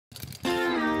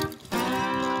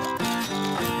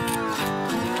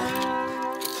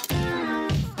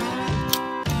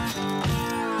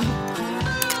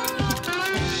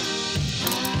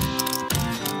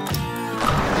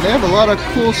They have a lot of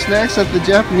cool snacks at the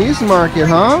Japanese market,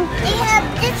 huh? They have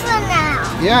this one now.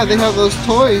 Yeah, they have those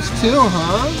toys too,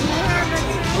 huh?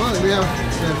 They Oh, we have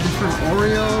different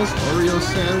Oreos, Oreo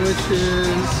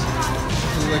sandwiches.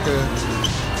 There's like a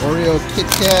Oreo Kit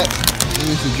Kat.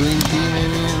 There's the green tea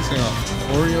maybe. It's like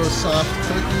an Oreo soft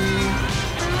cookie,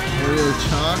 Oreo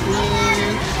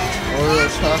chocolate, Oreo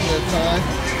chocolate pie.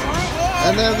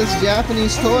 And they have this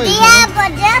Japanese toys. They have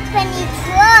a Japanese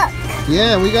truck.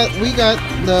 Yeah, we got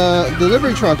the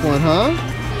delivery truck one, huh?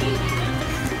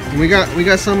 We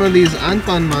got some of these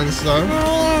Anpanman stuff.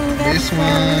 This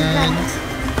one.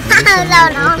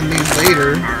 We'll open these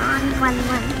later.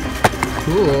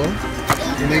 Cool.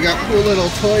 And they got cool little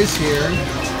toys here.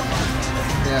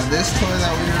 They have this toy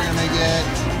that we were gonna get.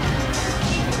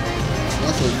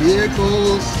 Lots of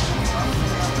vehicles.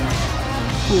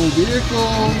 Cool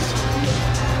vehicles.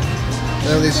 They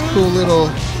have these cool little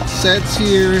sets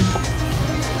here.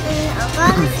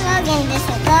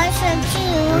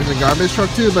 There's a garbage truck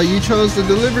too, but you chose the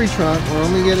delivery truck. We're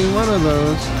only getting one of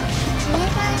those.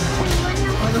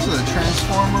 Oh, this is a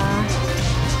transformer.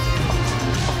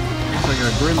 It's like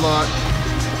a gridlock.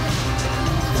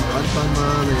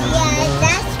 Yeah,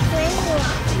 that's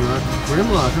Grimlock.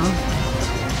 Grimlock, huh?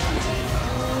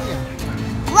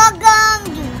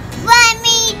 Welcome to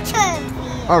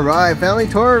FamilyToyReview. Alright, Family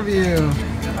Toy Review.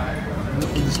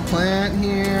 This plant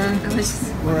here.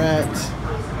 We're at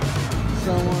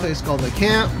some place called the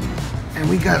camp. And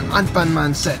we got an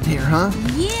Anpanman set here, huh?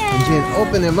 Yeah. And Jen,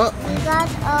 open him up. We got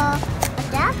a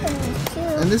Japanese too.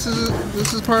 And this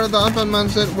is part of the Anpanman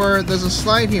set where there's a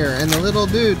slide here, and the little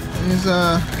dude is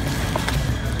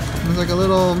he's like a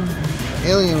little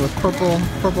alien with purple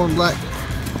and black.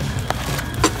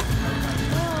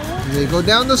 And they go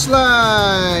down the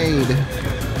slide.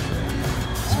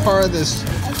 It's part of this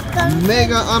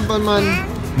Mega Anpanman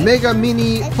Mega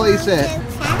Mini playset.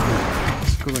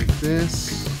 Let's go like this.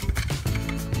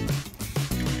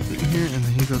 Here, and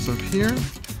then he goes up here.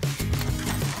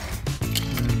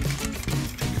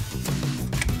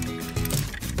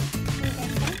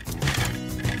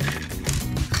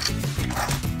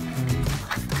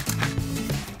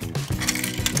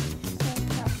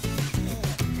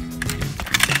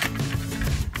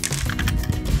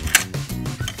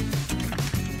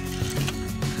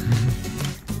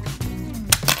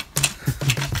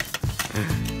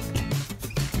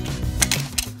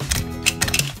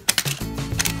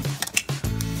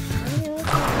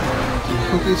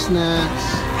 Cookie snacks.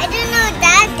 I don't know what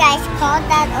that guy's called,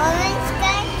 that orange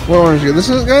guy. What orange guy? This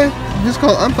is guy? He's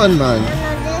called Anpanman. I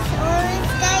don't know this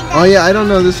orange guy. Oh yeah, I don't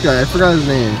know this guy. I forgot his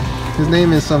name. His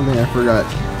name is something I forgot.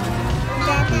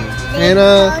 And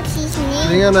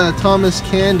they got a Thomas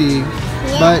candy,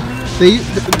 Yeah. but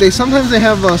they sometimes they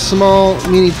have small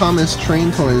mini Thomas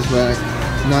train toys, but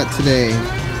not today.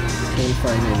 Can't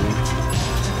find any.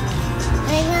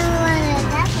 I don't want a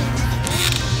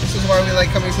Japanese. This is why we like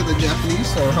coming to the Japanese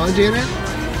store, huh, Janet?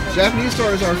 Japanese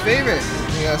store is our favorite.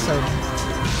 We got some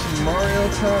Mario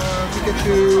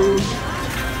Pikachu.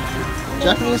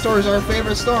 Japanese store is our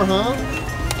favorite store, huh?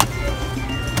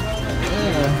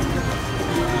 Yeah.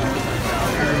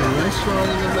 There's a restaurant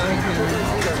in the back here.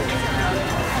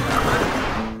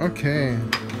 Okay.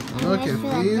 Look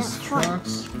at these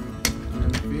trucks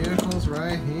and vehicles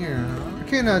right here.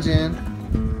 Okay, now Jan,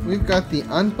 we've got the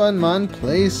Anpanman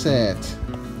playset.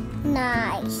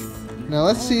 Nice. Now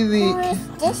let's see Who is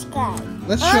this guy?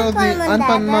 let's show the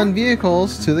Anpanman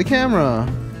vehicles to the camera.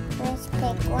 Let's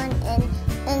pick one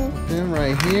and Then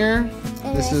right here,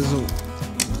 this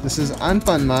is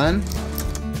Anpanman.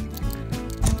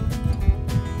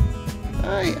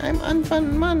 Hi, I'm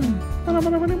Anpanman.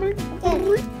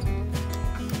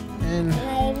 And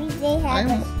maybe they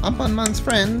have I'm Anpanman's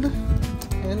friend.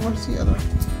 And what's the other?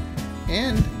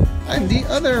 And I'm the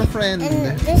other friend.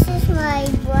 And this is my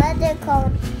brother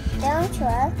called Dump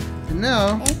Truck.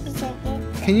 Now, And he's like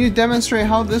it. can you demonstrate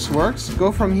how this works?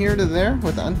 Go from here to there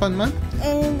with the Anpanman?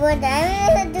 And what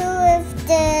I'm gonna do with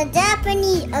the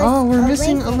Japanese. Oh, we're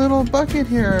missing a little bucket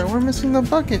here. We're missing the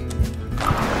bucket.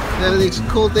 They have these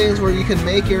cool things where you can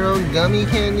make your own gummy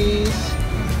candies.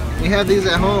 We have these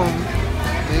at home.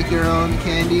 Make your own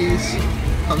candies.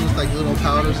 Comes with like little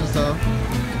powders and stuff.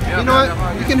 You know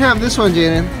what? You can have this one,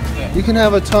 Jaden. You can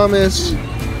have a Thomas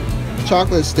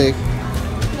chocolate stick.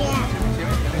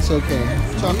 Yeah. It's okay.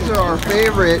 These are our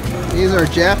favorite. These are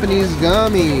Japanese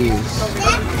gummies.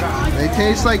 They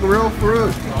taste like real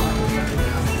fruit.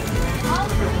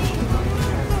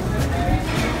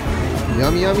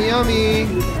 Yummy, yummy, yummy.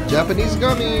 Japanese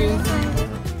gummy.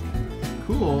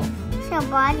 Cool. It's a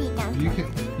body dump.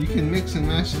 You can mix and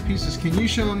match the pieces. Can you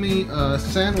show me a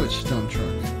sandwich dump truck?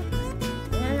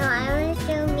 No,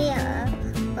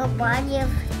 a body of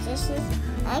this is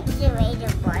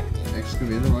excavator body.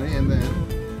 Excavator body, and then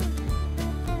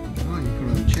oh, you put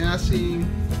on the chassis,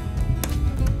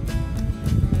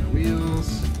 the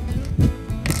wheels.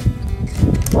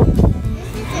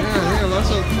 Yeah, they have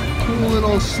lots of cool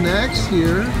little snacks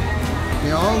here.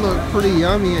 They all look pretty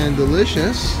yummy and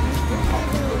delicious.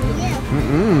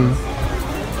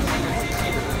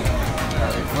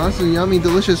 Lots of yummy,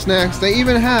 delicious snacks. They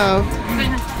even have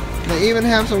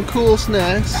some cool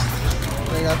snacks.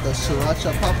 They got the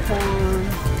sriracha popcorn.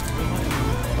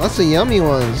 Lots of yummy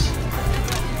ones.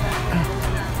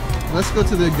 Let's go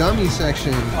to the gummy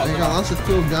section. They got lots of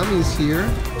cool gummies here.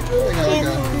 They got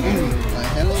a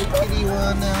Hello Kitty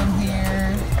one down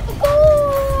here.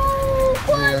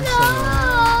 They got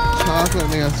some chocolate.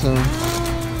 They got some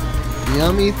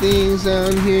yummy things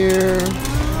down here.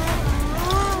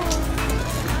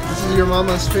 This is your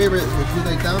mama's favorite, the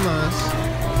Playtime.